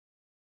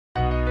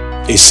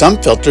A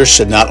sump filter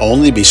should not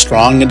only be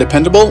strong and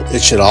dependable,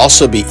 it should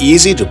also be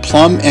easy to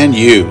plumb and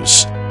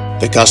use.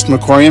 The custom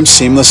Aquarium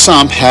Seamless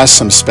Sump has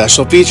some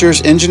special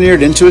features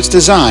engineered into its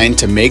design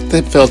to make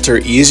the filter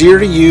easier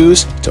to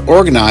use, to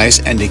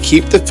organize, and to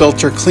keep the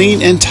filter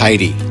clean and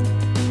tidy.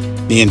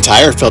 The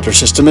entire filter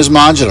system is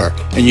modular,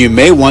 and you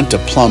may want to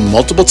plumb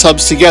multiple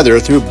tubs together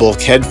through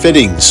bulkhead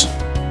fittings.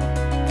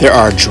 There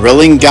are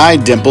drilling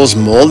guide dimples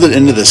molded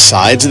into the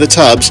sides of the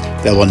tubs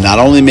that will not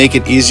only make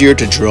it easier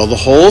to drill the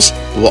holes,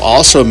 but will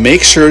also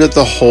make sure that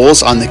the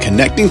holes on the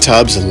connecting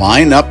tubs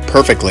line up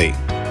perfectly.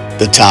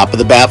 The top of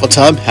the baffle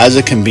tub has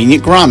a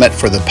convenient grommet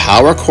for the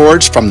power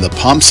cords from the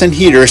pumps and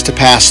heaters to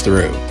pass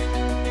through.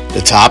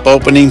 The top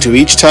opening to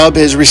each tub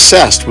is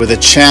recessed with a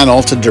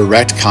channel to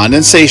direct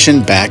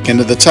condensation back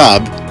into the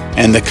tub,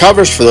 and the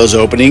covers for those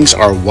openings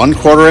are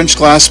 1/4 inch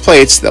glass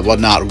plates that will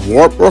not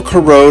warp or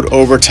corrode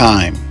over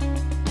time.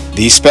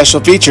 These special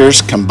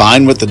features,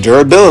 combined with the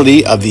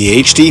durability of the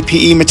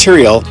HDPE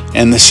material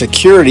and the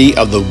security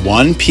of the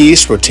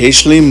one-piece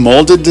rotationally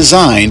molded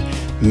design,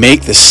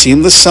 make the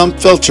Seamless Sump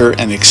filter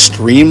an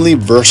extremely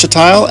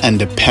versatile and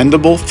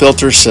dependable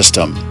filter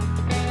system.